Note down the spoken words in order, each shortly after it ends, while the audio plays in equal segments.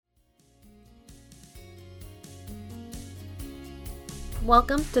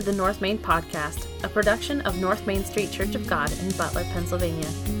Welcome to the North Main Podcast, a production of North Main Street Church of God in Butler, Pennsylvania.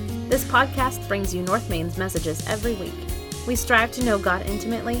 This podcast brings you North Main's messages every week. We strive to know God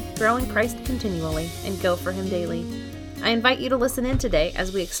intimately, grow in Christ continually, and go for Him daily. I invite you to listen in today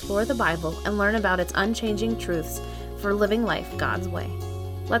as we explore the Bible and learn about its unchanging truths for living life God's way.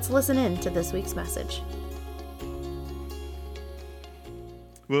 Let's listen in to this week's message.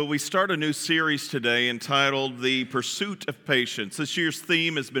 Well, we start a new series today entitled The Pursuit of Patience. This year's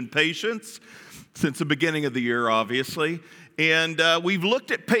theme has been patience since the beginning of the year, obviously. And we've looked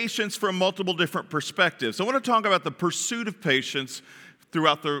at patience from multiple different perspectives. I want to talk about the pursuit of patience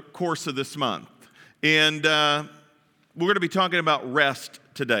throughout the course of this month. And we're going to be talking about rest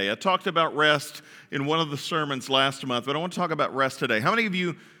today. I talked about rest in one of the sermons last month, but I want to talk about rest today. How many of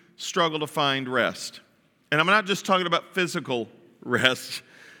you struggle to find rest? And I'm not just talking about physical rest.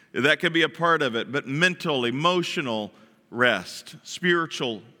 That could be a part of it, but mental, emotional rest,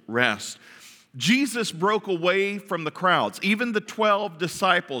 spiritual rest. Jesus broke away from the crowds, even the 12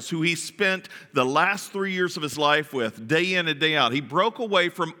 disciples who he spent the last 3 years of his life with, day in and day out. He broke away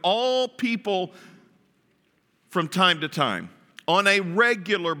from all people from time to time on a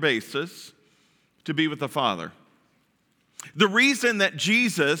regular basis to be with the Father. The reason that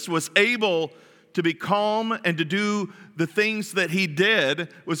Jesus was able to be calm and to do the things that he did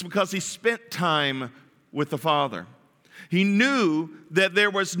was because he spent time with the Father. He knew that there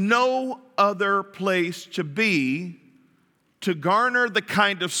was no other place to be to garner the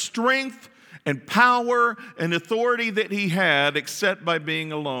kind of strength and power and authority that he had except by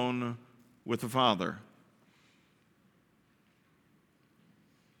being alone with the Father.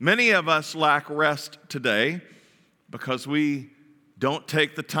 Many of us lack rest today because we don't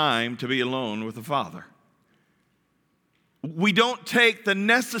take the time to be alone with the Father. We don't take the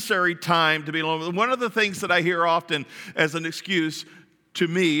necessary time to be alone. One of the things that I hear often as an excuse to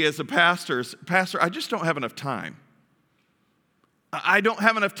me as a pastor is, Pastor, I just don't have enough time. I don't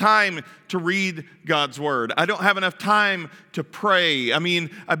have enough time to read God's Word. I don't have enough time to pray.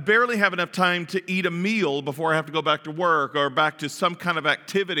 I barely have enough time to eat a meal before I have to go back to work or back to some kind of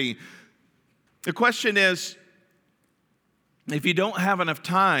activity. The question is, if you don't have enough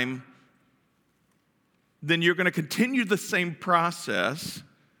time, then you're going to continue the same process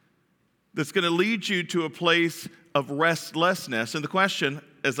that's going to lead you to a place of restlessness. And the question,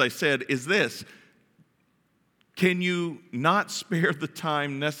 as I said, is this: can you not spare the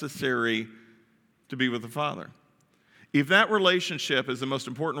time necessary to be with the Father? If that relationship is the most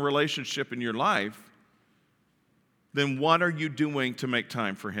important relationship in your life, then what are you doing to make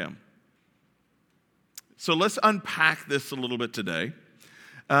time for Him? So let's unpack this a little bit today.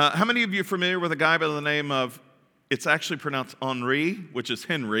 How many of you are familiar with a guy by the name of, it's actually pronounced Henri, which is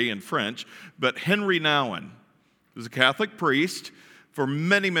Henry in French, but Henry Nouwen. He was a Catholic priest for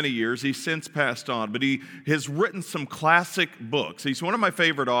many, many years. He's since passed on, but he has written some classic books. He's one of my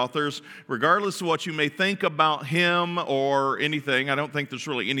favorite authors. Regardless of what you may think about him or anything, I don't think there's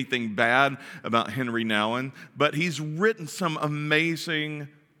really anything bad about Henry Nouwen, but he's written some amazing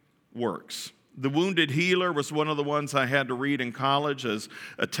works. The Wounded Healer was one of the ones I had to read in college as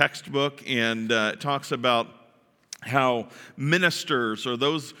a textbook, and it talks about how ministers or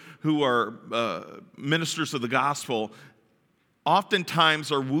those who are ministers of the gospel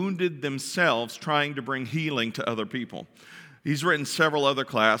oftentimes are wounded themselves trying to bring healing to other people. He's written several other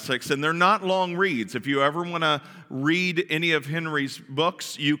classics, and they're not long reads. If you ever want to read any of Henry's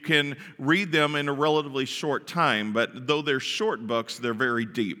books, you can read them in a relatively short time, but though they're short books, they're very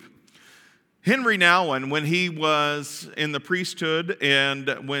deep. Henry Nouwen, when he was in the priesthood and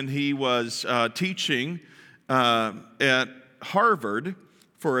when he was teaching at Harvard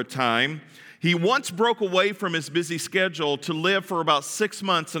for a time, he once broke away from his busy schedule to live for about 6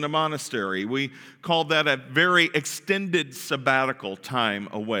 months in a monastery. We call that a very extended sabbatical time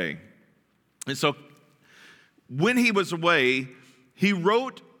away. And so when he was away, he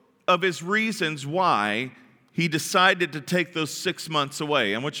wrote of his reasons why he decided to take those 6 months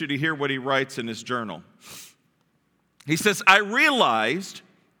away. I want you to hear what he writes in his journal. He says, I realized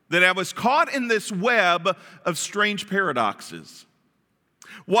that I was caught in this web of strange paradoxes.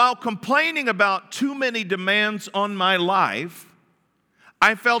 While complaining about too many demands on my life,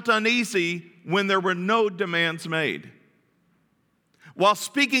 I felt uneasy when there were no demands made. While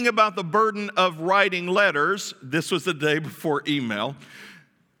speaking about the burden of writing letters, this was the day before email,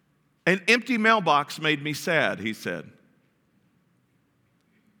 an empty mailbox made me sad, he said.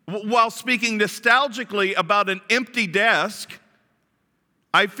 While speaking nostalgically about an empty desk,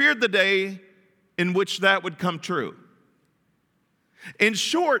 I feared the day in which that would come true. In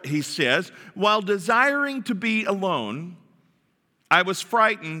short, he says, while desiring to be alone, I was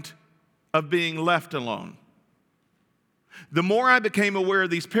frightened of being left alone. The more I became aware of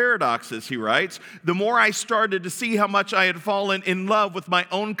these paradoxes, he writes, the more I started to see how much I had fallen in love with my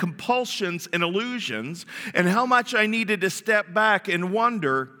own compulsions and illusions, and how much I needed to step back and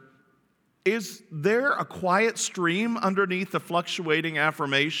wonder, is there a quiet stream underneath the fluctuating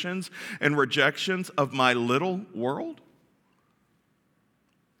affirmations and rejections of my little world?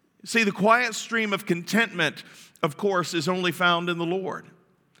 See, the quiet stream of contentment, of course, is only found in the Lord.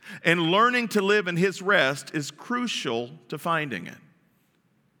 And learning to live in His rest is crucial to finding it.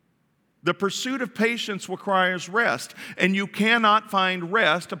 The pursuit of patience requires rest, and you cannot find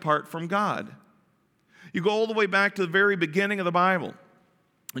rest apart from God. You go all the way back to the very beginning of the Bible,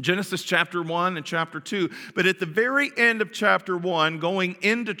 Genesis chapter 1 and chapter 2. But at the very end of chapter 1, going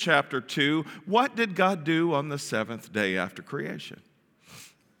into chapter 2, what did God do on the seventh day after creation?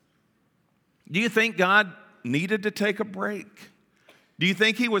 Do you think God needed to take a break? Do you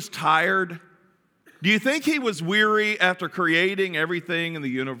think He was tired? Do you think He was weary after creating everything in the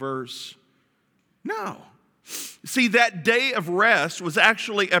universe? No. See, that day of rest was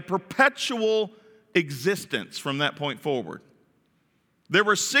actually a perpetual existence from that point forward. There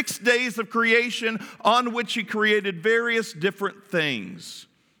were 6 days of creation on which He created various different things.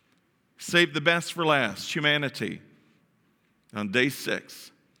 Saved the best for last, humanity, on day 6.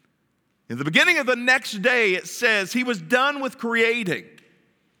 In the beginning of the next day, it says He was done with creating.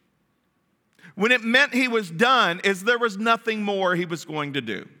 When it meant He was done, is there was nothing more He was going to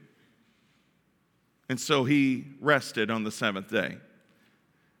do. And so He rested on the seventh day.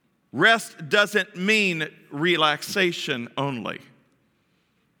 Rest doesn't mean relaxation only.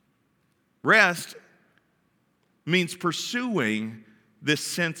 Rest means pursuing this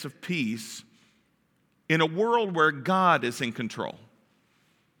sense of peace in a world where God is in control.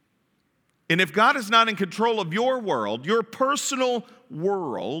 And if God is not in control of your world, your personal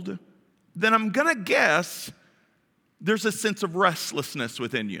world, then I'm going to guess there's a sense of restlessness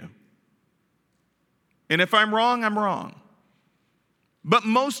within you. And if I'm wrong, I'm wrong. But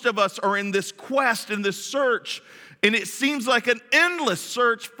most of us are in this quest, in this search, and it seems like an endless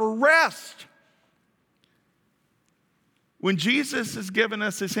search for rest. When Jesus has given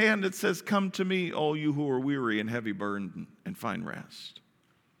us His hand, it says, "Come to me, all you who are weary and heavy burdened, and find rest."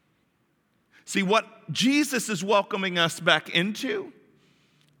 See, what Jesus is welcoming us back into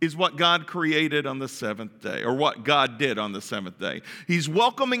is what God created on the seventh day, or what God did on the seventh day. He's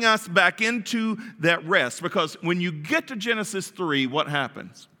welcoming us back into that rest, because when you get to Genesis 3, what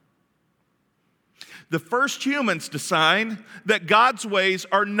happens? The first humans decide that God's ways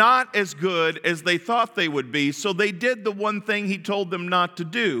are not as good as they thought they would be, so they did the one thing He told them not to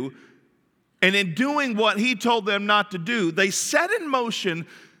do. And in doing what He told them not to do, they set in motion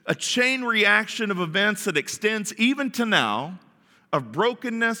a chain reaction of events that extends even to now, of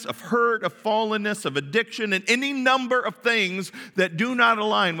brokenness, of hurt, of fallenness, of addiction, and any number of things that do not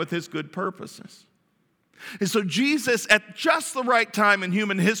align with His good purposes. And so Jesus, at just the right time in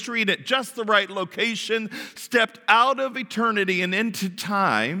human history and at just the right location, stepped out of eternity and into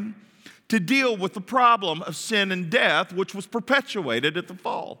time to deal with the problem of sin and death, which was perpetuated at the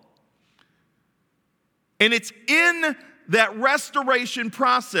fall. And it's in that restoration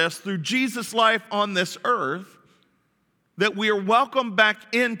process through Jesus' life on this earth that we are welcomed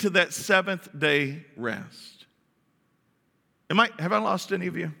back into that seventh day rest. Have I lost any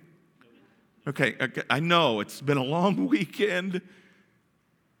of you? Okay, I know it's been a long weekend.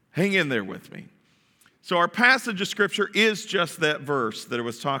 Hang in there with me. So our passage of Scripture is just that verse that I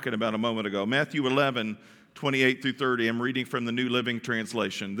was talking about a moment ago. Matthew 11, 28 through 30. I'm reading from the New Living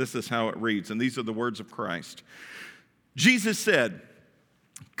Translation. This is how it reads, and these are the words of Christ. Jesus said,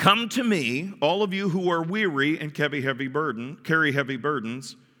 "Come to me, all of you who are weary and carry heavy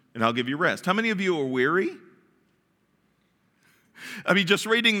burdens, and I'll give you rest." How many of you are weary? I mean, just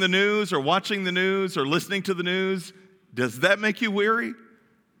reading the news or watching the news or listening to the news, does that make you weary?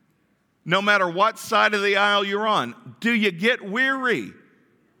 No matter what side of the aisle you're on, do you get weary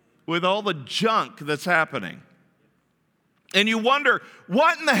with all the junk that's happening? And you wonder,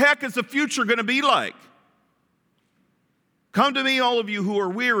 what in the heck is the future going to be like? Come to me, all of you who are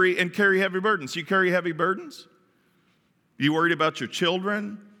weary and carry heavy burdens. You carry heavy burdens? You worried about your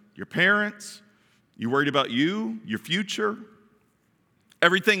children, your parents? You worried about you, your future?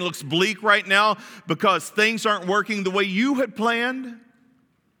 Everything looks bleak right now because things aren't working the way you had planned.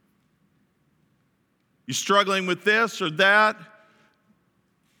 You're struggling with this or that.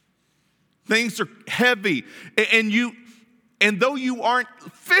 Things are heavy. And though you aren't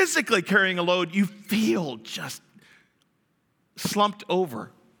physically carrying a load, you feel just slumped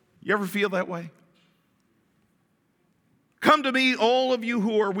over. You ever feel that way? Come to me, all of you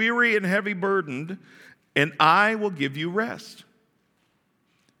who are weary and heavy burdened, and I will give you rest.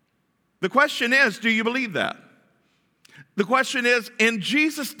 The question is, do you believe that? The question is, in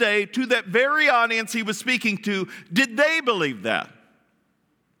Jesus' day, to that very audience he was speaking to, did they believe that?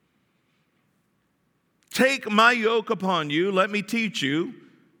 Take my yoke upon you, let me teach you,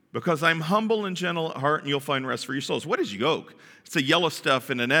 because I'm humble and gentle at heart, and you'll find rest for your souls. What is yoke? It's the yellow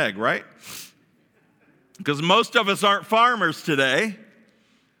stuff in an egg, right? Because most of us aren't farmers today.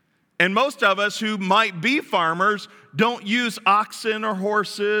 And most of us who might be farmers don't use oxen or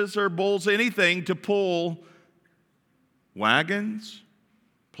horses or bulls, anything to pull wagons,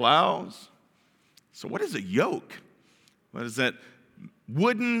 plows. So what is a yoke? What is that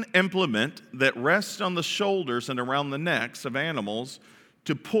wooden implement that rests on the shoulders and around the necks of animals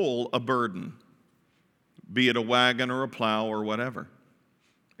to pull a burden, be it a wagon or a plow or whatever?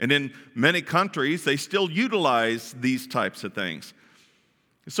 And in many countries, they still utilize these types of things.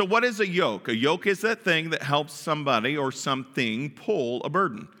 So what is a yoke? A yoke is that thing that helps somebody or something pull a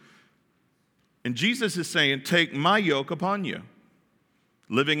burden. And Jesus is saying, take my yoke upon you.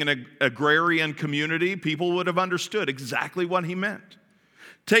 Living in an agrarian community, people would have understood exactly what he meant.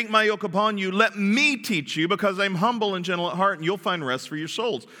 Take my yoke upon you, let me teach you, because I'm humble and gentle at heart, and you'll find rest for your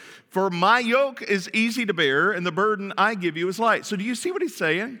souls. For my yoke is easy to bear, and the burden I give you is light. So do you see what he's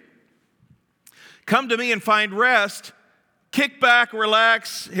saying? Come to me and find rest. Kick back,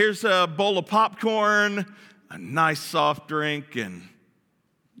 relax. Here's a bowl of popcorn, a nice soft drink, and,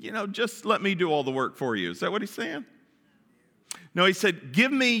 just let me do all the work for you. Is that what he's saying? No, he said,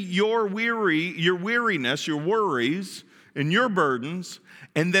 give me your weariness, your worries, and your burdens,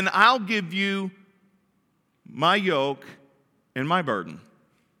 and then I'll give you my yoke and my burden.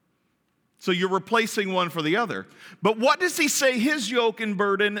 So you're replacing one for the other. But what does he say his yoke and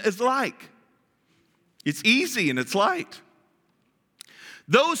burden is like? It's easy and it's light.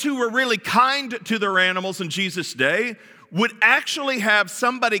 Those who were really kind to their animals in Jesus' day would actually have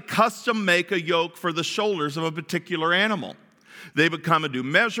somebody custom make a yoke for the shoulders of a particular animal. They would come and do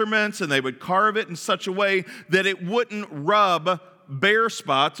measurements, and they would carve it in such a way that it wouldn't rub bare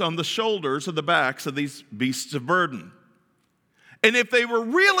spots on the shoulders or the backs of these beasts of burden. And if they were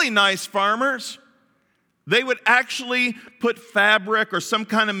really nice farmers, they would actually put fabric or some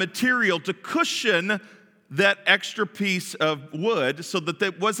kind of material to cushion that extra piece of wood so that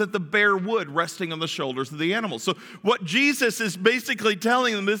it wasn't the bare wood resting on the shoulders of the animal. So what Jesus is basically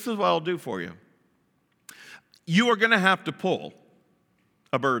telling them, this is what I'll do for you. You are going to have to pull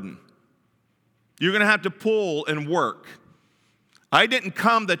a burden. You're going to have to pull and work. I didn't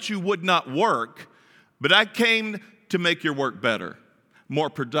come that you would not work, but I came to make your work better, more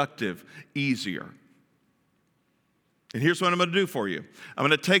productive, easier. And here's what I'm going to do for you. I'm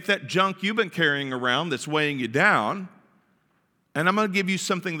going to take that junk you've been carrying around that's weighing you down, and I'm going to give you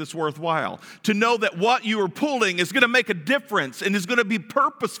something that's worthwhile. To know that what you are pulling is going to make a difference and is going to be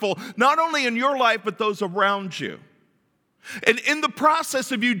purposeful, not only in your life, but those around you. And in the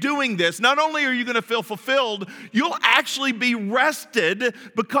process of you doing this, not only are you going to feel fulfilled, you'll actually be rested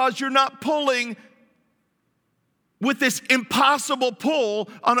because you're not pulling with this impossible pull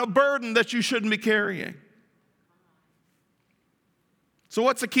on a burden that you shouldn't be carrying. So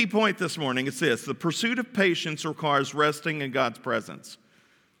what's the key point this morning? It's this: the pursuit of patience requires resting in God's presence.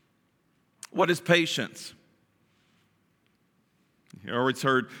 What is patience? You always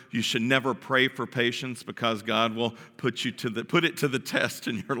heard you should never pray for patience because God will put it to the test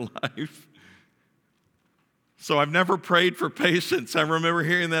in your life. So I've never prayed for patience. I remember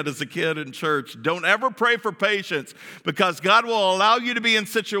hearing that as a kid in church. Don't ever pray for patience because God will allow you to be in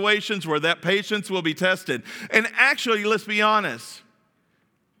situations where that patience will be tested. And actually, let's be honest.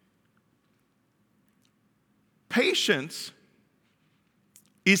 Patience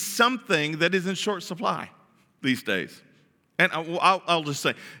is something that is in short supply these days. And I'll just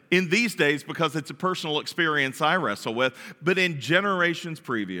say, in these days, because it's a personal experience I wrestle with, but in generations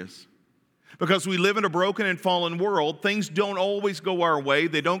previous. Because we live in a broken and fallen world, things don't always go our way.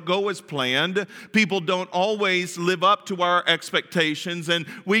 They don't go as planned. People don't always live up to our expectations, and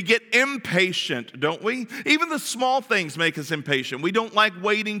we get impatient, don't we? Even the small things make us impatient. We don't like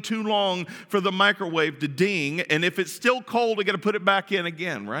waiting too long for the microwave to ding, and if it's still cold, we got to put it back in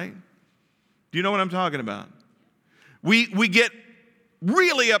again, right? Do you know what I'm talking about? We get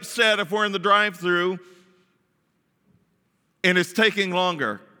really upset if we're in the drive-thru and it's taking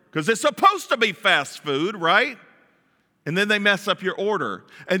longer. Because it's supposed to be fast food, right? And then they mess up your order.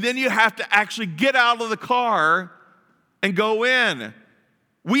 And then you have to actually get out of the car and go in.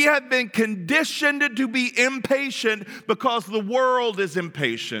 We have been conditioned to be impatient because the world is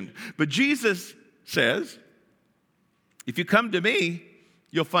impatient. But Jesus says, If you come to me,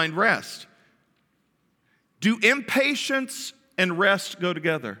 you'll find rest. Do impatience and rest go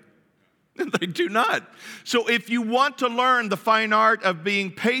together? They do not. So if you want to learn the fine art of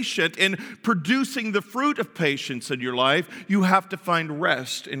being patient and producing the fruit of patience in your life, you have to find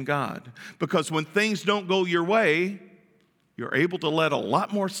rest in God. Because when things don't go your way, you're able to let a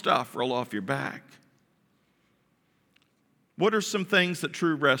lot more stuff roll off your back. What are some things that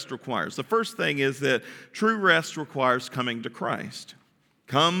true rest requires? The first thing is that true rest requires coming to Christ.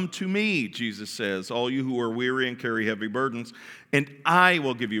 Come to me, Jesus says, all you who are weary and carry heavy burdens, and I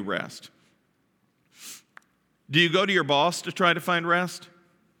will give you rest. Do you go to your boss to try to find rest?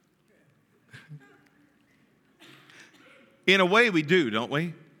 In a way, we do, don't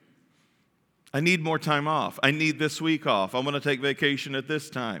we? I need more time off. I need this week off. I want to take vacation at this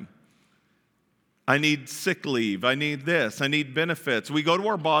time. I need sick leave. I need this. I need benefits. We go to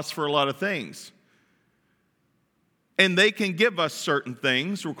our boss for a lot of things. And they can give us certain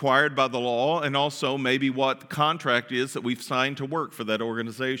things required by the law and also maybe what the contract is that we've signed to work for that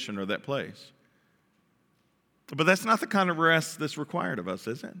organization or that place. But that's not the kind of rest that's required of us,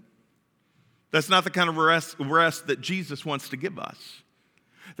 is it? That's not the kind of rest that Jesus wants to give us.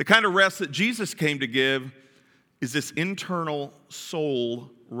 The kind of rest that Jesus came to give is this internal soul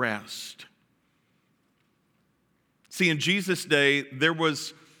rest. See, in Jesus' day, there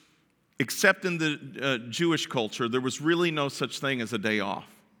was, except in the Jewish culture, there was really no such thing as a day off,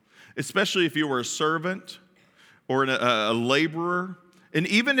 especially if you were a servant or a laborer. And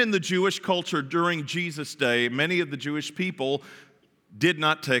even in the Jewish culture during Jesus' day, many of the Jewish people did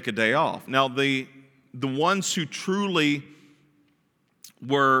not take a day off. Now, the ones who truly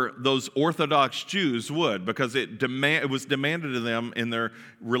were those Orthodox Jews would, because it was demanded of them in their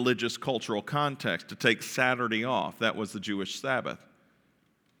religious cultural context to take Saturday off. That was the Jewish Sabbath.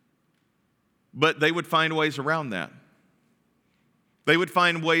 But they would find ways around that. They would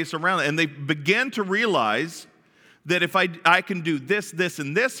find ways around it. And they began to realize that if I can do this, this,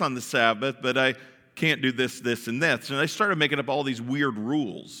 and this on the Sabbath, but I can't do this, this, and this. And they started making up all these weird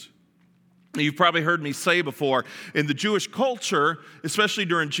rules. You've probably heard me say before, in the Jewish culture, especially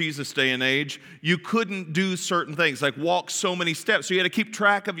during Jesus' day and age, you couldn't do certain things, like walk so many steps. So you had to keep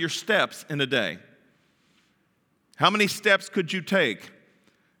track of your steps in a day. How many steps could you take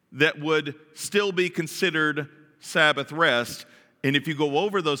that would still be considered Sabbath rest? And if you go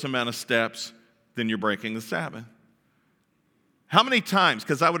over those amount of steps, then you're breaking the Sabbath. How many times,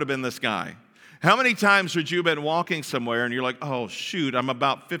 because I would have been this guy, how many times would you have been walking somewhere and you're like, oh, shoot, I'm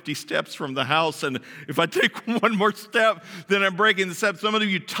about 50 steps from the house, and if I take one more step, then I'm breaking the Sabbath. Some of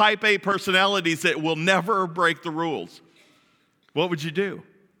you type A personalities that will never break the rules. What would you do?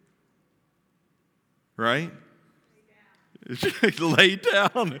 Right? Lay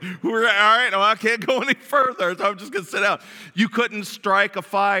down. We're all right. Well, I can't go any further, so I'm just going to sit down. You couldn't strike a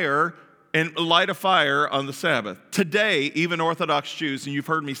fire and light a fire on the Sabbath. Today, even Orthodox Jews, and you've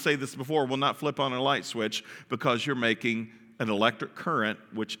heard me say this before, will not flip on a light switch because you're making an electric current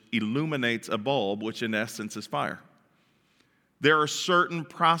which illuminates a bulb, which in essence is fire. There are certain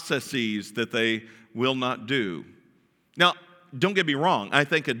processes that they will not do. Now, don't get me wrong, I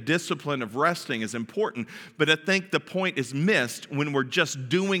think a discipline of resting is important, but I think the point is missed when we're just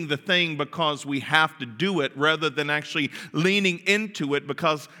doing the thing because we have to do it rather than actually leaning into it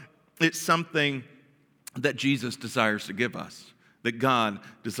because it's something that Jesus desires to give us, that God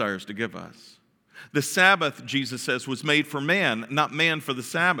desires to give us. The Sabbath, Jesus says, was made for man, not man for the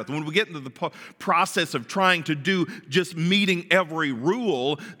Sabbath. When we get into the process of trying to do just meeting every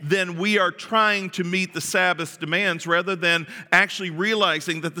rule, then we are trying to meet the Sabbath's demands rather than actually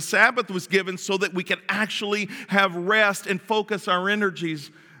realizing that the Sabbath was given so that we can actually have rest and focus our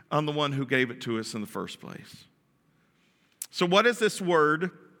energies on the one who gave it to us in the first place. So what is this word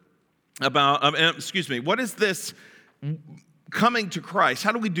about, what is this coming to Christ?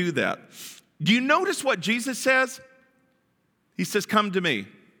 How do we do that? Do you notice what Jesus says? He says, come to me.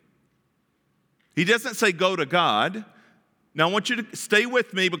 He doesn't say go to God. Now I want you to stay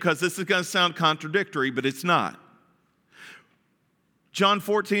with me because this is going to sound contradictory, but it's not. John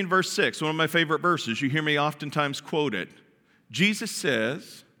 14, verse 6, one of my favorite verses. You hear me oftentimes quote it. Jesus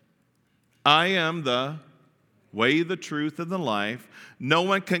says, I am the way, the truth, and the life. No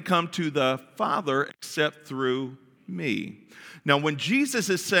one can come to the Father except through me. Now, when Jesus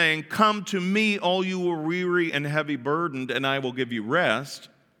is saying, come to me, all you who are weary and heavy burdened, and I will give you rest,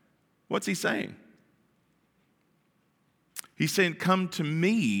 what's he saying? He's saying, come to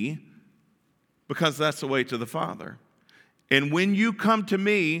me because that's the way to the Father. And when you come to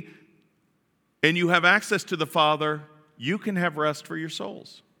me and you have access to the Father, you can have rest for your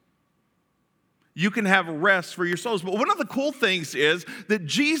souls. You can have rest for your souls. But one of the cool things is that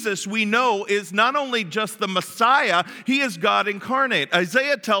Jesus, we know, is not only just the Messiah, he is God incarnate.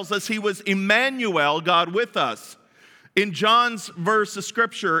 Isaiah tells us he was Emmanuel, God with us. In John's verse of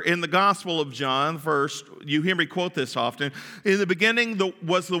scripture, in the Gospel of John, verse, you hear me quote this often, in the beginning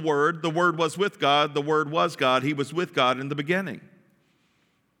was the Word was with God, the Word was God, he was with God in the beginning.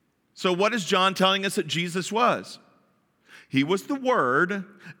 So what is John telling us that Jesus was? He was the Word,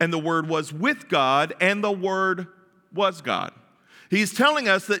 and the Word was with God, and the Word was God. He's telling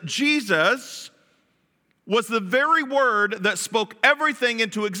us that Jesus was the very Word that spoke everything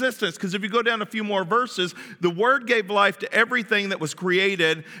into existence. Because if you go down a few more verses, the Word gave life to everything that was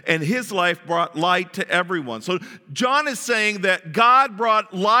created, and his life brought light to everyone. So John is saying that God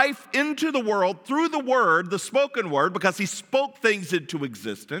brought life into the world through the Word, the spoken Word, because he spoke things into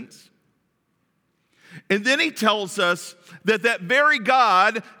existence. And then he tells us that that very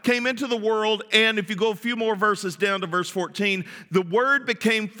God came into the world, and if you go a few more verses down to verse 14, the Word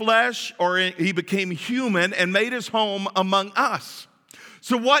became flesh, or he became human, and made his home among us.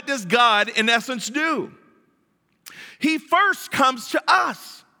 So what does God, in essence, do? He first comes to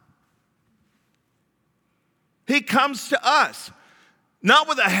us. He comes to us, not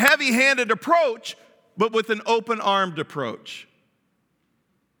with a heavy-handed approach, but with an open-armed approach.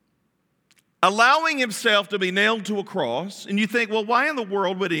 Allowing himself to be nailed to a cross. And you think, well, why in the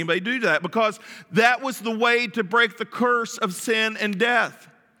world would anybody do that? Because that was the way to break the curse of sin and death.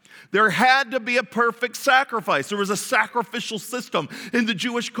 There had to be a perfect sacrifice. There was a sacrificial system in the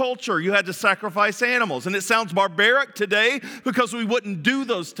Jewish culture. You had to sacrifice animals. And it sounds barbaric today because we wouldn't do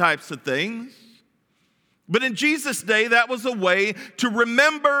those types of things. But in Jesus' day, that was a way to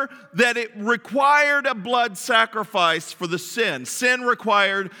remember that it required a blood sacrifice for the sin. Sin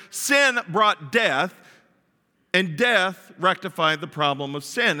brought death, and death rectified the problem of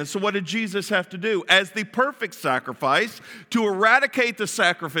sin. And so what did Jesus have to do? As the perfect sacrifice, to eradicate the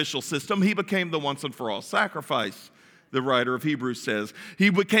sacrificial system, he became the once and for all sacrifice. The writer of Hebrews says. He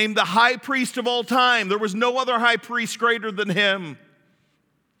became the high priest of all time. There was no other high priest greater than him.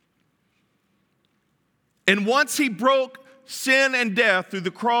 And once he broke sin and death through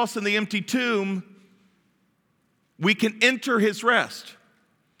the cross and the empty tomb, we can enter his rest.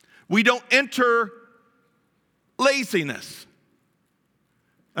 We don't enter laziness.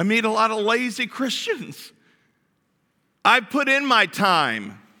 I meet a lot of lazy Christians. I put in my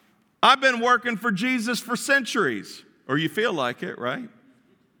time. I've been working for Jesus for centuries. Or you feel like it, right?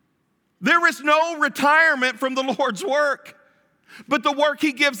 There is no retirement from the Lord's work. But the work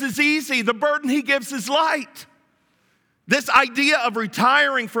he gives is easy. The burden he gives is light. This idea of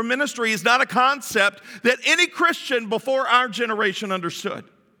retiring from ministry is not a concept that any Christian before our generation understood.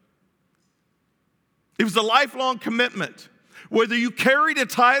 It was a lifelong commitment, whether you carried a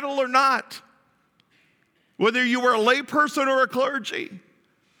title or not, whether you were a layperson or a clergy.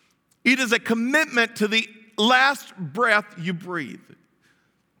 It is a commitment to the last breath you breathe.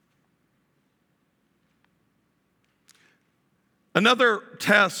 Another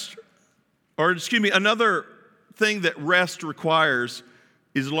thing that rest requires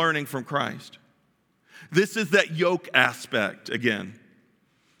is learning from Christ. This is that yoke aspect again.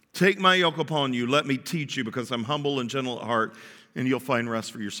 Take my yoke upon you, let me teach you, because I'm humble and gentle at heart, and you'll find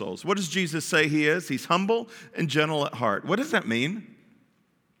rest for your souls. What does Jesus say he is? He's humble and gentle at heart. What does that mean?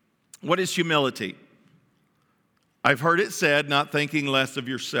 What is humility? I've heard it said, not thinking less of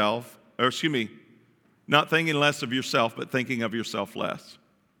yourself, not thinking less of yourself, but thinking of yourself less.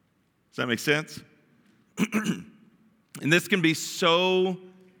 Does that make sense? And this can be so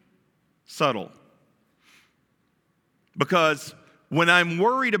subtle. Because when I'm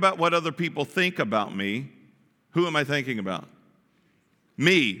worried about what other people think about me, who am I thinking about?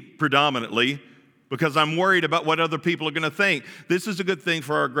 Me, predominantly, because I'm worried about what other people are going to think. This is a good thing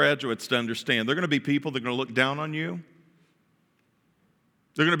for our graduates to understand. They're going to be people that are going to look down on you.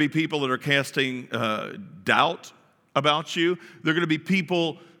 They're going to be people that are casting doubt about you. They're going to be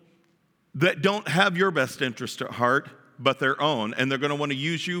people that don't have your best interest at heart, but their own, and they're going to want to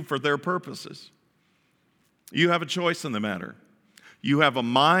use you for their purposes. You have a choice in the matter. You have a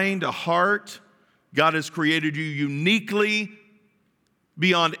mind, a heart. God has created you uniquely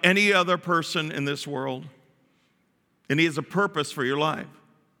beyond any other person in this world, and he has a purpose for your life.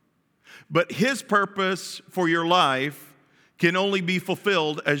 But his purpose for your life can only be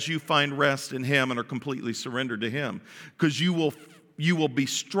fulfilled as you find rest in him and are completely surrendered to him. Because you will be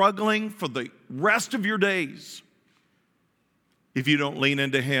struggling for the rest of your days if you don't lean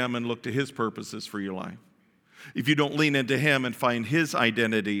into him and look to his purposes for your life. If you don't lean into him and find his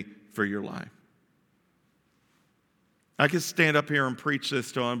identity for your life. I could stand up here and preach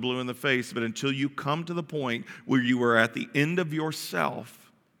this till I'm blue in the face, but until you come to the point where you are at the end of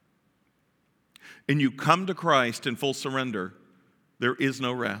yourself and you come to Christ in full surrender, there is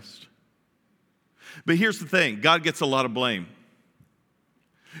no rest. But here's the thing, God gets a lot of blame.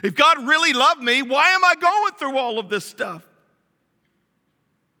 If God really loved me, why am I going through all of this stuff?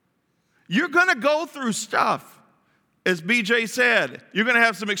 You're going to go through stuff. As BJ said, you're going to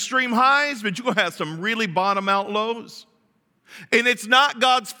have some extreme highs, but you're going to have some really bottom out lows. And it's not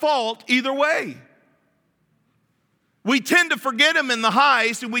God's fault either way. We tend to forget him in the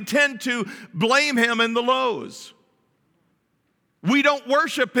highs, and we tend to blame him in the lows. We don't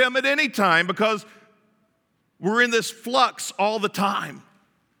worship him at any time because we're in this flux all the time.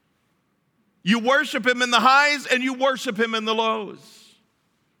 You worship him in the highs and you worship him in the lows.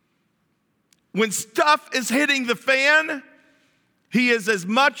 When stuff is hitting the fan, he is as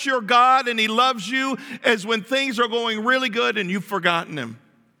much your God and he loves you as when things are going really good and you've forgotten him.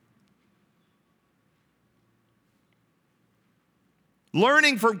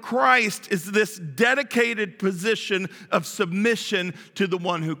 Learning from Christ is this dedicated position of submission to the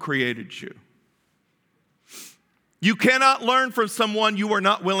one who created you. You cannot learn from someone you are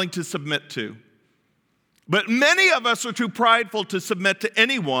not willing to submit to. But many of us are too prideful to submit to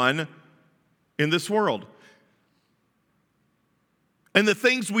anyone in this world. And the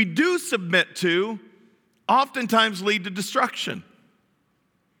things we do submit to oftentimes lead to destruction.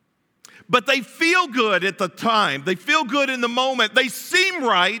 But they feel good at the time. They feel good in the moment. They seem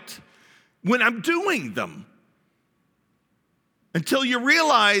right when I'm doing them. Until you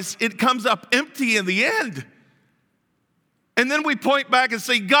realize it comes up empty in the end. And then we point back and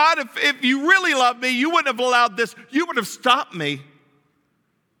say, God, if you really loved me, you wouldn't have allowed this. You would have stopped me.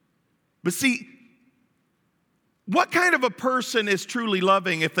 But see, what kind of a person is truly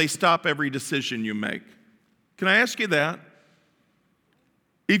loving if they stop every decision you make? Can I ask you that?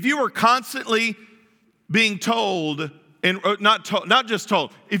 If you were constantly being told, and not just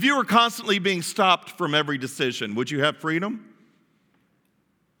told, if you were constantly being stopped from every decision, would you have freedom?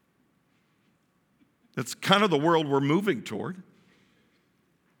 That's kind of the world we're moving toward.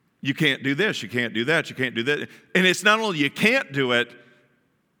 You can't do this, you can't do that, you can't do that. And it's not only you can't do it,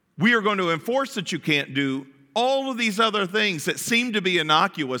 we are going to enforce that you can't do all of these other things that seem to be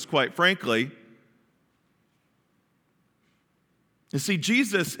innocuous, quite frankly. You see,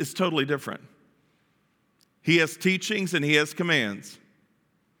 Jesus is totally different. He has teachings and he has commands.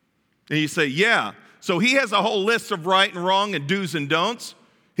 And you say, yeah, so he has a whole list of right and wrong and do's and don'ts.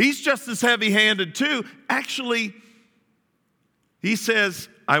 He's just as heavy-handed too. Actually, he says,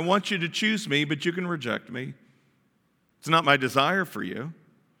 I want you to choose me, but you can reject me. It's not my desire for you.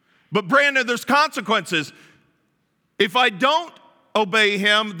 But Brandon, there's consequences. If I don't obey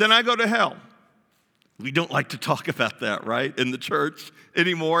him, then I go to hell. We don't like to talk about that, right, in the church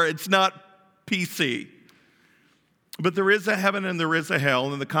anymore. It's not PC. But there is a heaven and there is a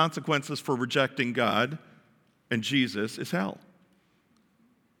hell, and the consequences for rejecting God and Jesus is hell.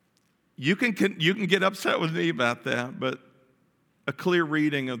 You can get upset with me about that, but a clear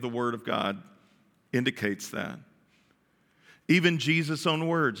reading of the Word of God indicates that. Even Jesus' own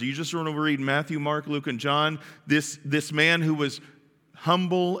words. You just want to read Matthew, Mark, Luke, and John. This man who was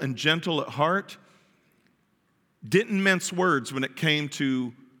humble and gentle at heart didn't mince words when it came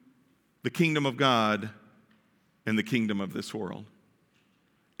to the kingdom of God and the kingdom of this world,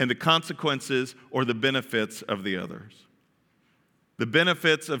 and the consequences or the benefits of the others. The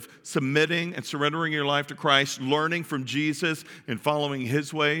benefits of submitting and surrendering your life to Christ, learning from Jesus and following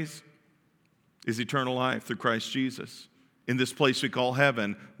his ways, is eternal life through Christ Jesus in this place we call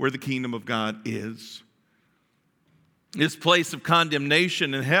heaven, where the kingdom of God is. This place of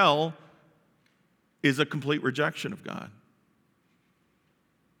condemnation and hell is a complete rejection of God.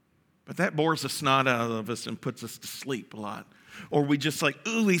 But that bores the snot out of us and puts us to sleep a lot. Or we just like,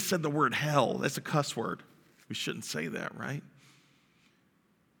 ooh, he said the word hell. That's a cuss word. We shouldn't say that, right?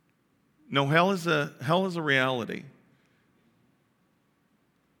 No, hell is a reality.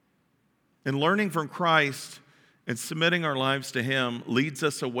 And learning from Christ and submitting our lives to him leads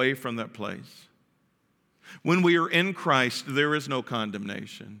us away from that place. When we are in Christ, there is no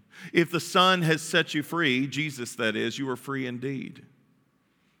condemnation. If the Son has set you free, Jesus that is, you are free indeed.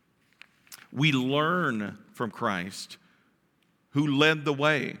 We learn from Christ, who led the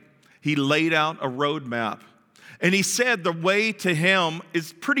way. He laid out a roadmap. And he said the way to him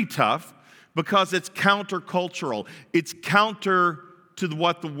is pretty tough because it's countercultural. It's counter to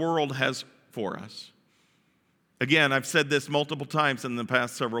what the world has for us. Again, I've said this multiple times in the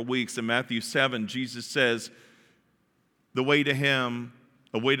past several weeks. In Matthew 7, Jesus says, the way to him,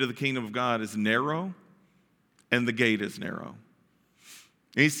 the way to the kingdom of God is narrow and the gate is narrow.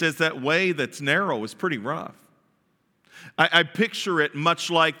 And he says that way that's narrow is pretty rough. I picture it much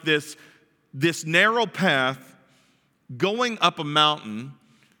like this narrow path going up a mountain,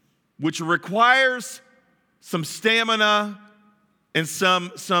 which requires some stamina and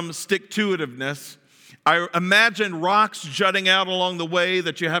some stick-to-itiveness. I imagine rocks jutting out along the way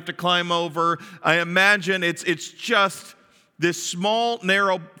that you have to climb over. I imagine it's just this small,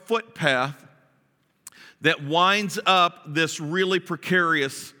 narrow footpath that winds up this really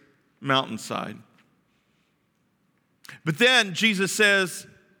precarious mountainside. But then Jesus says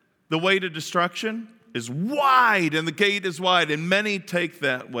the way to destruction is wide and the gate is wide, and many take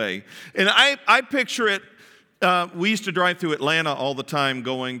that way. And I picture it. We used to drive through Atlanta all the time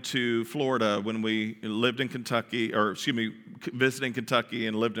going to Florida when we lived in Kentucky, visiting Kentucky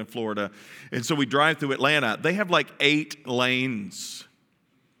and lived in Florida. And so we drive through Atlanta. They have like 8 lanes.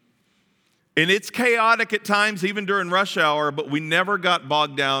 And it's chaotic at times, even during rush hour, but we never got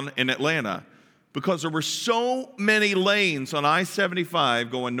bogged down in Atlanta because there were so many lanes on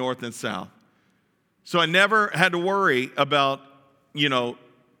I-75 going north and south. So I never had to worry about,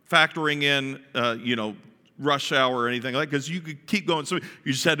 factoring in, rush hour or anything like that, because you could keep going. So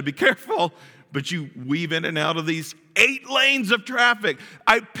you just had to be careful, but you weave in and out of these 8 lanes of traffic.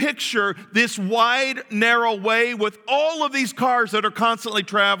 I picture this wide, narrow way with all of these cars that are constantly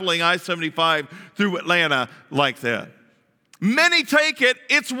traveling I-75 through Atlanta like that. Many take it.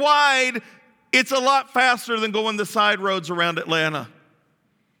 It's wide. It's a lot faster than going the side roads around Atlanta.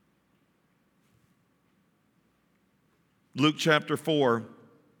 Luke chapter 4,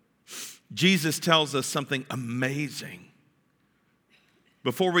 Jesus tells us something amazing.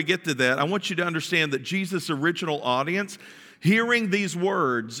 Before we get to that, I want you to understand that Jesus' original audience, hearing these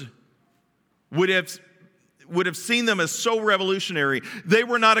words, would have seen them as so revolutionary. They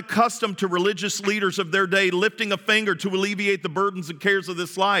were not accustomed to religious leaders of their day lifting a finger to alleviate the burdens and cares of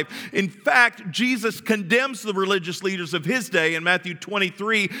this life. In fact, Jesus condemns the religious leaders of his day in Matthew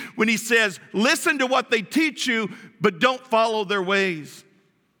 23 when he says, listen to what they teach you, but don't follow their ways.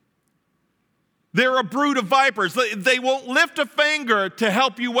 They're a brood of vipers. They won't lift a finger to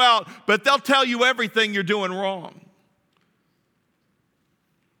help you out, but they'll tell you everything you're doing wrong.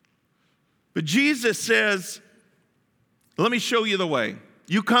 But Jesus says, let me show you the way.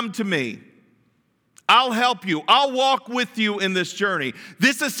 You come to me. I'll help you. I'll walk with you in this journey.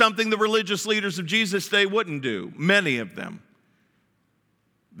 This is something the religious leaders of Jesus' day wouldn't do, many of them.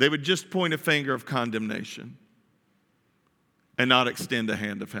 They would just point a finger of condemnation and not extend a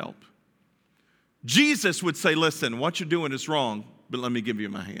hand of help. Jesus would say, listen, what you're doing is wrong, but let me give you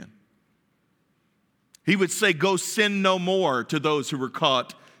my hand. He would say, go sin no more to those who were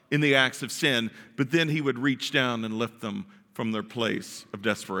caught in the acts of sin, but then he would reach down and lift them from their place of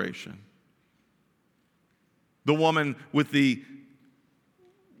desperation. The woman with the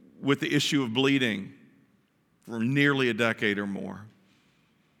issue of bleeding for nearly a decade or more.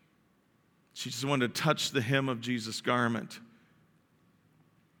 She just wanted to touch the hem of Jesus' garment.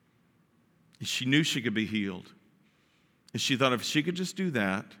 She knew she could be healed. And she thought if she could just do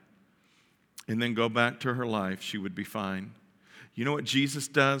that and then go back to her life, she would be fine. You know what Jesus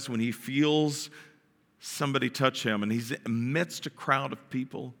does when he feels somebody touch him and he's amidst a crowd of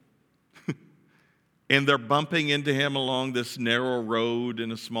people and they're bumping into him along this narrow road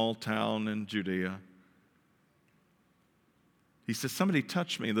in a small town in Judea? He says, somebody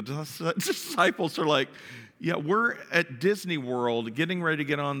touched me. The disciples are like, yeah, we're at Disney World getting ready to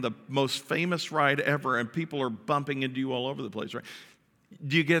get on the most famous ride ever, and people are bumping into you all over the place, right?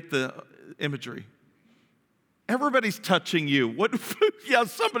 Do you get the imagery? Everybody's touching you. What? Yeah,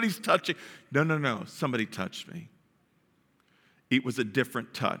 somebody's touching. No. Somebody touched me. It was a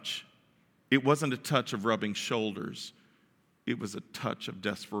different touch. It wasn't a touch of rubbing shoulders. It was a touch of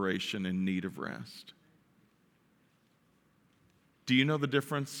desperation and need of rest. Do you know the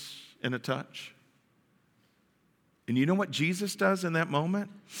difference in a touch? And you know what Jesus does in that moment?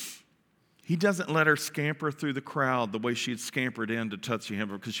 He doesn't let her scamper through the crowd the way she had scampered in to touch him,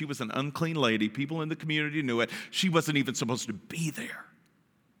 because she was an unclean lady. People in the community knew it. She wasn't even supposed to be there.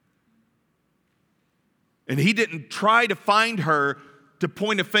 And he didn't try to find her to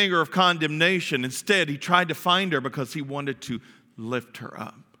point a finger of condemnation. Instead, he tried to find her because he wanted to lift her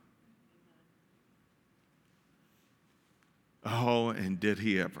up. Oh, and did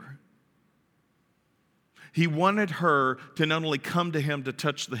he ever? He wanted her to not only come to him to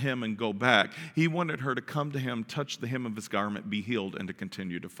touch the hem and go back, he wanted her to come to him, touch the hem of his garment, be healed, and to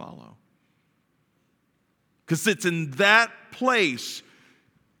continue to follow. Because it's in that place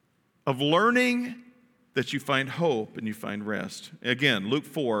of learning that you find hope and you find rest. Again, Luke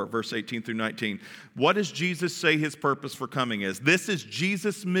 4, verse 18 through 19. What does Jesus say his purpose for coming is? This is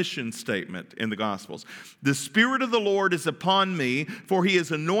Jesus' mission statement in the Gospels. The Spirit of the Lord is upon me, for he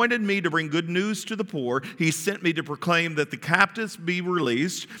has anointed me to bring good news to the poor. He sent me to proclaim that the captives be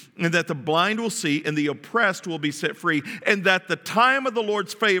released, and that the blind will see, and the oppressed will be set free, and that the time of the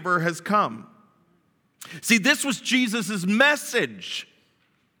Lord's favor has come. See, this was Jesus' message.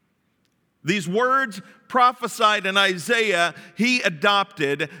 These words prophesied in Isaiah, he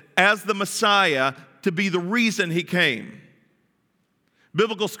adopted as the Messiah to be the reason he came.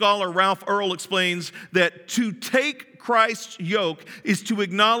 Biblical scholar Ralph Earl explains that to take Christ's yoke is to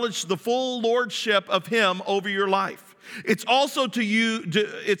acknowledge the full lordship of him over your life. It's also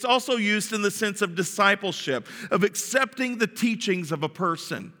used in the sense of discipleship, of accepting the teachings of a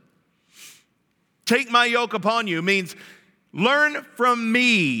person. Take my yoke upon you means learn from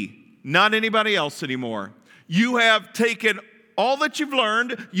me, not anybody else anymore. You have taken all that you've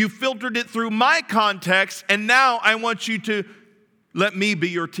learned, you filtered it through my context, and now I want you to let me be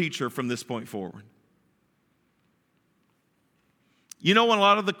your teacher from this point forward. You know, a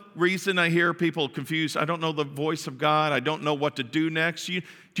lot of the reason I hear people confused, I don't know the voice of God, I don't know what to do next. Do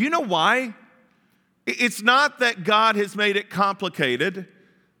you know why? It's not that God has made it complicated.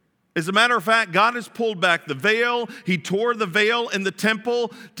 As a matter of fact, God has pulled back the veil. He tore the veil in the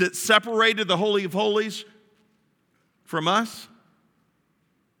temple that separated the Holy of Holies from us.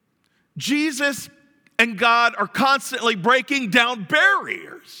 Jesus and God are constantly breaking down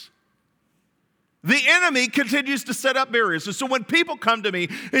barriers. The enemy continues to set up barriers. And so when people come to me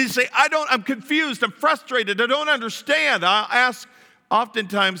and they say, I'm confused, I'm frustrated, I don't understand, I'll ask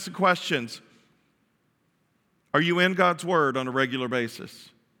oftentimes the questions, are you in God's Word on a regular basis?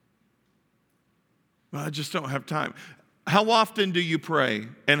 Well, I just don't have time. How often do you pray?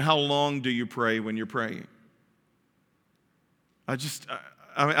 And how long do you pray when you're praying? I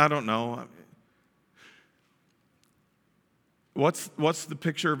don't know. What's the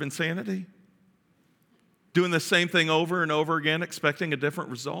picture of insanity? Doing the same thing over and over again, expecting a different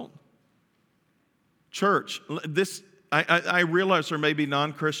result? Church, I realize there may be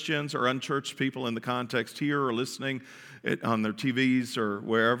non-Christians or unchurched people in the context here or listening on their TVs or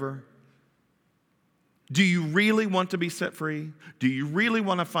wherever. Do you really want to be set free? Do you really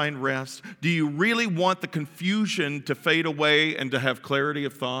want to find rest? Do you really want the confusion to fade away and to have clarity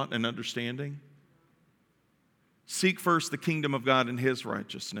of thought and understanding? Seek first the kingdom of God and his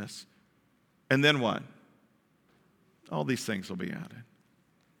righteousness. And then what? All these things will be added.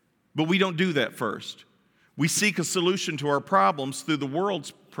 But we don't do that first. We seek a solution to our problems through the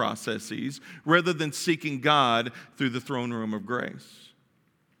world's processes rather than seeking God through the throne room of grace.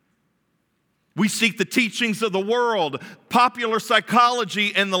 We seek the teachings of the world, popular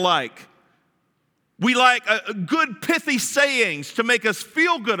psychology, and the like. We like good, pithy sayings to make us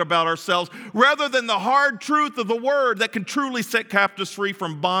feel good about ourselves rather than the hard truth of the Word that can truly set captives free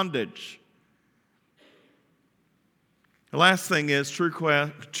from bondage. The last thing is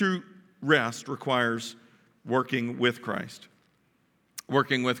true rest requires working with Christ.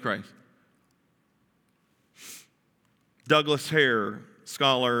 Working with Christ. Douglas Hare,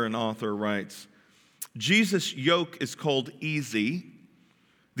 scholar and author, writes, Jesus' yoke is called easy.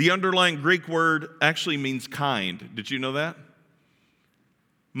 The underlying Greek word actually means kind. Did you know that?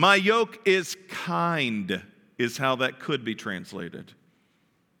 My yoke is kind, is how that could be translated.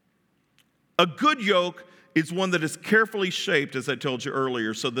 A good yoke is one that is carefully shaped, as I told you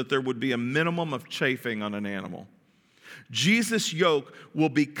earlier, so that there would be a minimum of chafing on an animal. Jesus' yoke will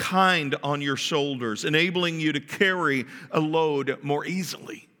be kind on your shoulders, enabling you to carry a load more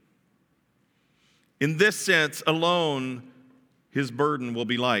easily. In this sense alone, his burden will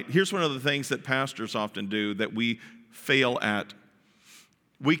be light. Here's one of the things that pastors often do that we fail at.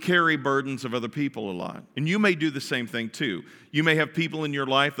 We carry burdens of other people a lot. And you may do the same thing too. You may have people in your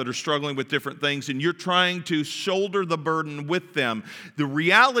life that are struggling with different things and you're trying to shoulder the burden with them. The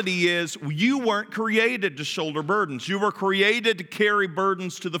reality is you weren't created to shoulder burdens. You were created to carry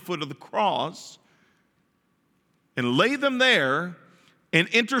burdens to the foot of the cross and lay them there and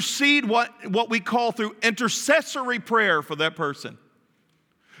intercede what we call through intercessory prayer for that person.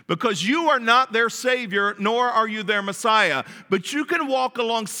 Because you are not their Savior, nor are you their Messiah. But you can walk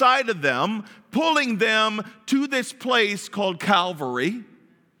alongside of them, pulling them to this place called Calvary,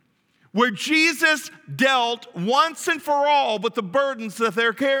 where Jesus dealt once and for all with the burdens that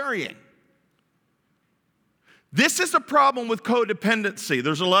they're carrying. This is a problem with codependency.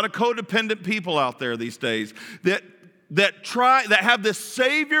 There's a lot of codependent people out there these days that have this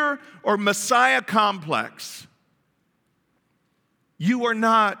Savior or Messiah complex. You are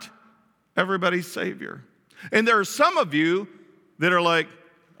not everybody's Savior. And there are some of you that are like,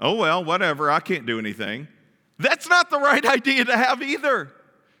 oh, well, whatever, I can't do anything. That's not the right idea to have either.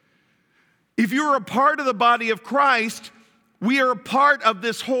 If you're a part of the body of Christ, we are a part of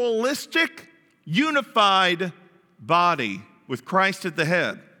this holistic, unified body with Christ at the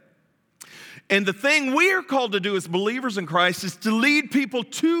head. And the thing we are called to do as believers in Christ is to lead people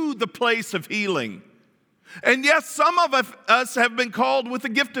to the place of healing. And yes, some of us have been called with the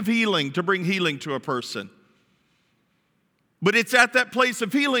gift of healing to bring healing to a person. But it's at that place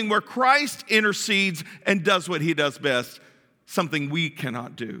of healing where Christ intercedes and does what he does best, something we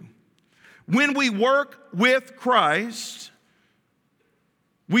cannot do. When we work with Christ,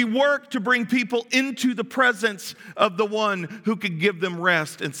 we work to bring people into the presence of the one who can give them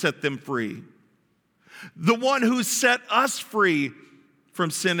rest and set them free. The one who set us free from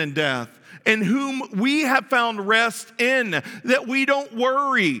sin and death, and whom we have found rest in, that we don't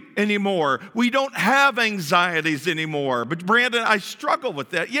worry anymore. We don't have anxieties anymore. But Brandon, I struggle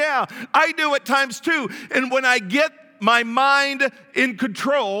with that. Yeah, I do at times too. And when I get my mind in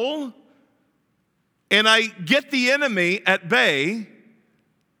control and I get the enemy at bay,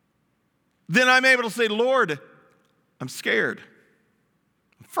 then I'm able to say, Lord, I'm scared.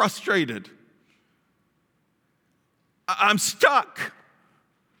 I'm frustrated. I'm stuck.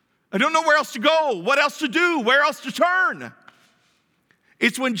 I don't know where else to go, what else to do, where else to turn.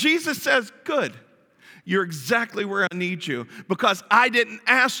 It's when Jesus says, good, you're exactly where I need you, because I didn't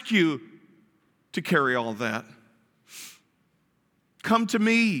ask you to carry all that. Come to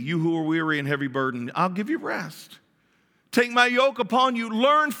me, you who are weary and heavy burdened. I'll give you rest. Take my yoke upon you.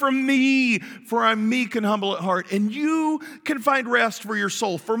 Learn from me, for I'm meek and humble at heart, and you can find rest for your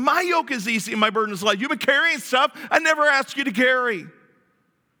soul. For my yoke is easy and my burden is light. You've been carrying stuff I never asked you to carry.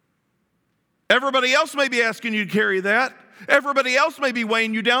 Everybody else may be asking you to carry that. Everybody else may be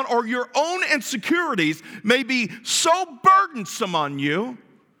weighing you down, or your own insecurities may be so burdensome on you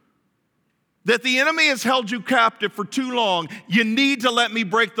that the enemy has held you captive for too long. You need to let me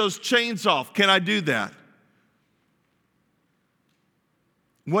break those chains off. Can I do that?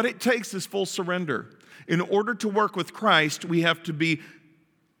 What it takes is full surrender. In order to work with Christ, we have to be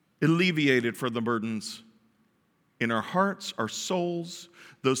alleviated for the burdens in our hearts, our souls,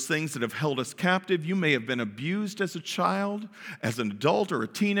 those things that have held us captive. You may have been abused as a child, as an adult, or a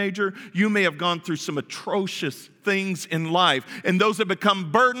teenager. You may have gone through some atrocious things in life, and those have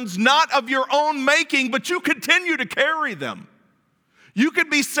become burdens not of your own making, but you continue to carry them. You can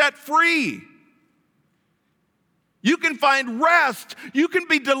be set free. You can find rest. You can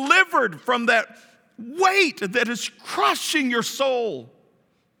be delivered from that weight that is crushing your soul.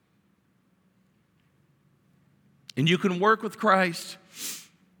 And you can work with Christ.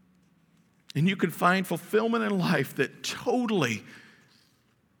 And you can find fulfillment in life that totally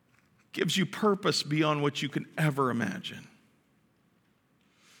gives you purpose beyond what you can ever imagine.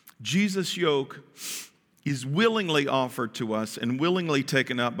 Jesus' yoke is willingly offered to us and willingly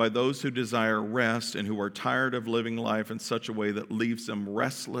taken up by those who desire rest and who are tired of living life in such a way that leaves them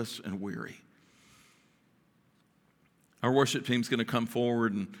restless and weary. Our worship team's going to come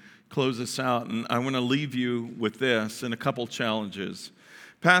forward and close us out, and I want to leave you with this and a couple challenges.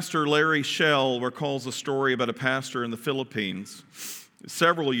 Pastor Larry Shell recalls a story about a pastor in the Philippines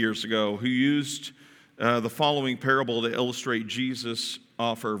several years ago who used the following parable to illustrate Jesus'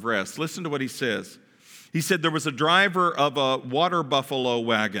 offer of rest. Listen to what he says. He said there was a driver of a water buffalo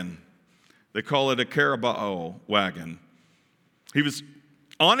wagon. They call it a carabao wagon. He was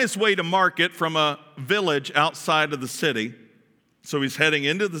on his way to market from a village outside of the city. So he's heading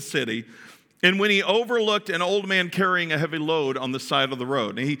into the city. And when he overlooked an old man carrying a heavy load on the side of the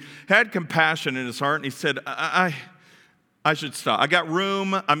road, and he had compassion in his heart, and he said, I should stop. I got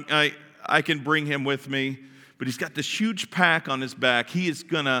room. I can bring him with me. But he's got this huge pack on his back. It's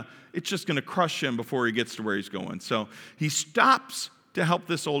just going to crush him before he gets to where he's going. So he stops to help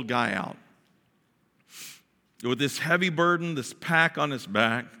this old guy out with this heavy burden, this pack on his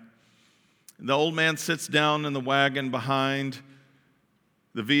back. The old man sits down in the wagon behind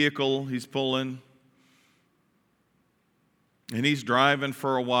the vehicle he's pulling. And he's driving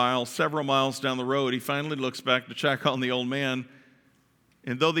for a while. Several miles down the road, he finally looks back to check on the old man.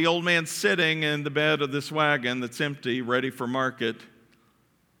 And though the old man's sitting in the bed of this wagon that's empty, ready for market,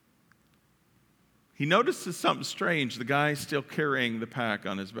 he notices something strange. The guy's still carrying the pack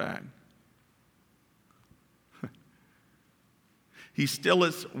on his back. He's still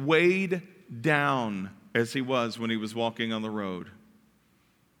as weighed down as he was when he was walking on the road.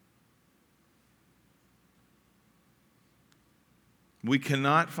 We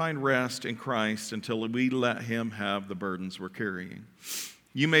cannot find rest in Christ until we let him have the burdens we're carrying.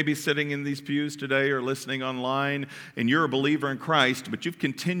 You may be sitting in these pews today or listening online, and you're a believer in Christ, but you've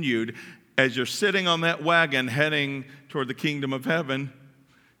continued as you're sitting on that wagon heading toward the kingdom of heaven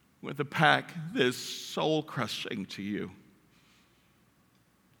with a pack that is soul-crushing to you.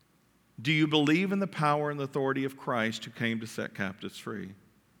 Do you believe in the power and the authority of Christ who came to set captives free?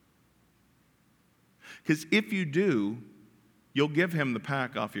 Because if you do, you'll give him the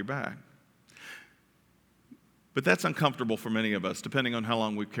pack off your back. But that's uncomfortable for many of us, depending on how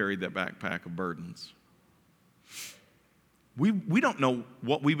long we've carried that backpack of burdens. We don't know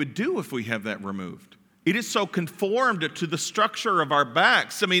what we would do if we have that removed. It is so conformed to the structure of our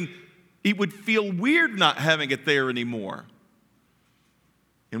backs. I mean, it would feel weird not having it there anymore.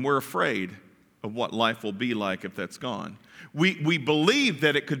 And we're afraid of what life will be like if that's gone. We believe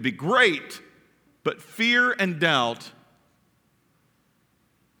that it could be great, but fear and doubt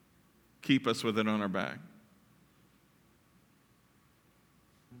keep us with it on our back.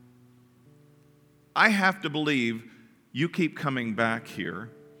 I have to believe you keep coming back here,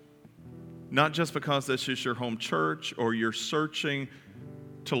 not just because this is your home church or you're searching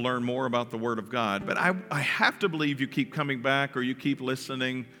to learn more about the Word of God, but I have to believe you keep coming back or you keep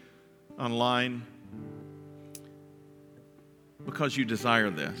listening online because you desire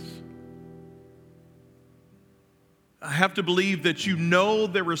this. I have to believe that you know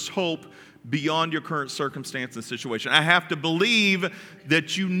there is hope beyond your current circumstance and situation. I have to believe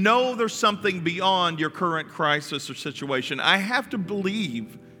that you know there's something beyond your current crisis or situation. I have to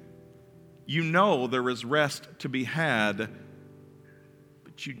believe you know there is rest to be had,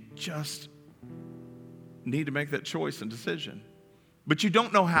 but you just need to make that choice and decision. But you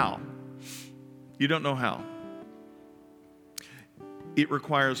don't know how. You don't know how. It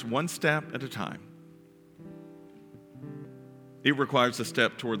requires one step at a time. It requires a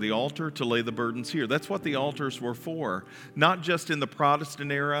step toward the altar to lay the burdens here. That's what the altars were for. Not just in the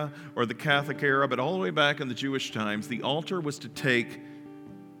Protestant era or the Catholic era, but all the way back in the Jewish times. The altar was to take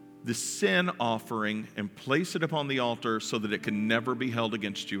the sin offering and place it upon the altar so that it can never be held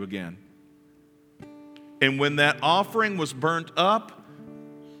against you again. And when that offering was burnt up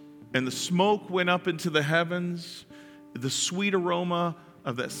and the smoke went up into the heavens, the sweet aroma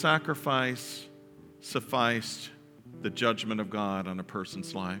of that sacrifice sufficed the judgment of God on a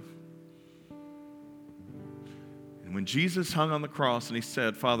person's life. And when Jesus hung on the cross and he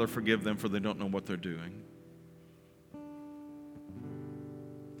said, "Father, forgive them, for they don't know what they're doing,"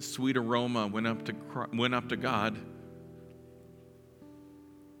 the sweet aroma went up to God.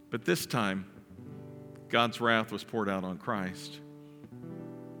 But this time, God's wrath was poured out on Christ.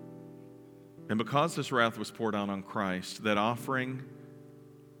 And because this wrath was poured out on Christ, that offering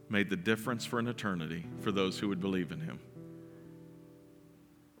made the difference for an eternity for those who would believe in him.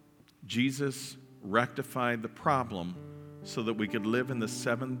 Jesus rectified the problem so that we could live in the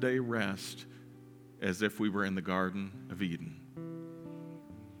 7-day rest as if we were in the Garden of Eden.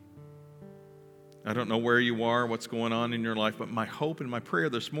 I don't know where you are, what's going on in your life, but my hope and my prayer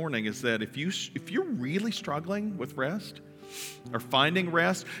this morning is that if you're really struggling with rest or finding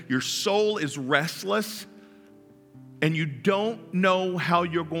rest, your soul is restless, and you don't know how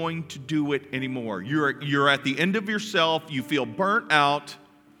you're going to do it anymore. You're at the end of yourself. You feel burnt out.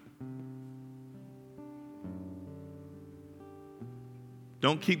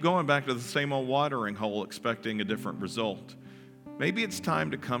 Don't keep going back to the same old watering hole expecting a different result. Maybe it's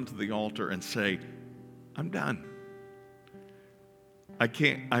time to come to the altar and say, "I'm done.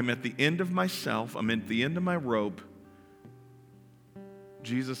 I'm at the end of myself. I'm at the end of my rope.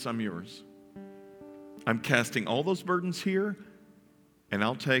 Jesus, I'm yours. I'm casting all those burdens here, and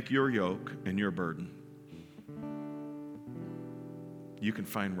I'll take your yoke and your burden." You can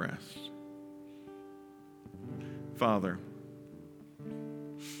find rest. Father,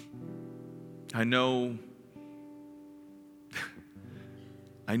 I know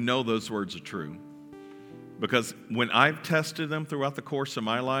those words are true, because when I've tested them throughout the course of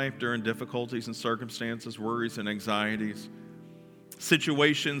my life during difficulties and circumstances, worries and anxieties,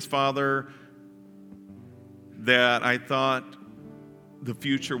 situations, Father, that I thought the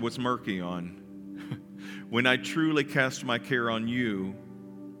future was murky on. When I truly cast my care on you,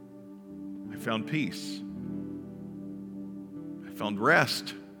 I found peace. I found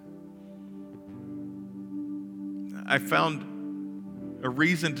rest. I found a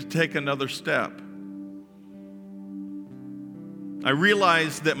reason to take another step. I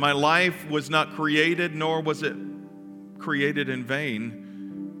realized that my life was not created, nor was it created in vain.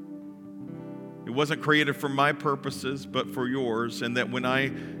 It wasn't created for my purposes, but for yours, and that when I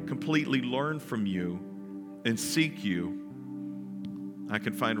completely learn from you and seek you, I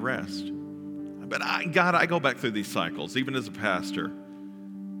can find rest. But God, I go back through these cycles, even as a pastor.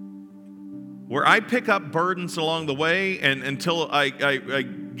 where I pick up burdens along the way and until I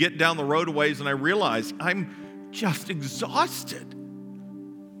get down the road a ways and I realize I'm just exhausted.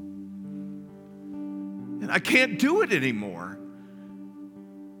 And I can't do it anymore.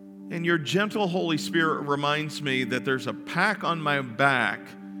 And your gentle Holy Spirit reminds me that there's a pack on my back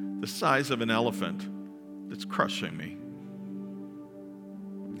the size of an elephant that's crushing me.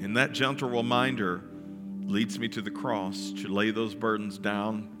 And that gentle reminder leads me to the cross to lay those burdens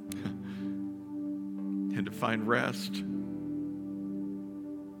down and to find rest.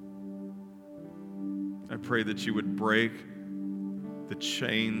 I pray that you would break the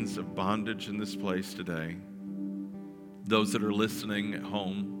chains of bondage in this place today. Those that are listening at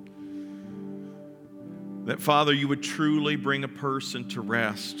home, that Father, you would truly bring a person to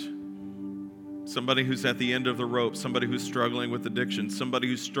rest. Somebody who's at the end of the rope, somebody who's struggling with addiction, somebody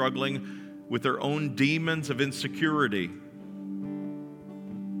who's struggling with their own demons of insecurity,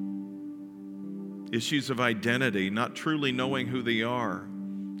 issues of identity, not truly knowing who they are.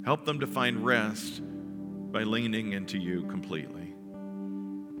 Help them to find rest by leaning into you completely.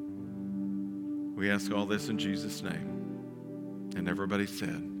 We ask all this in Jesus' name. And everybody said,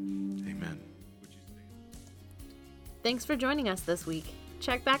 amen. Thanks for joining us this week.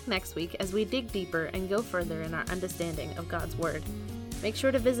 Check back next week as we dig deeper and go further in our understanding of God's Word. Make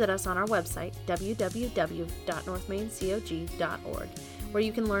sure to visit us on our website, www.northmaincog.org, where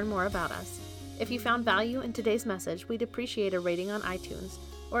you can learn more about us. If you found value in today's message, we'd appreciate a rating on iTunes,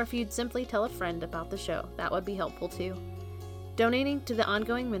 or if you'd simply tell a friend about the show, that would be helpful too. Donating to the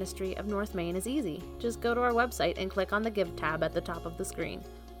ongoing ministry of North Main is easy. Just go to our website and click on the Give tab at the top of the screen.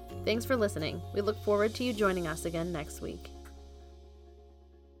 Thanks for listening. We look forward to you joining us again next week.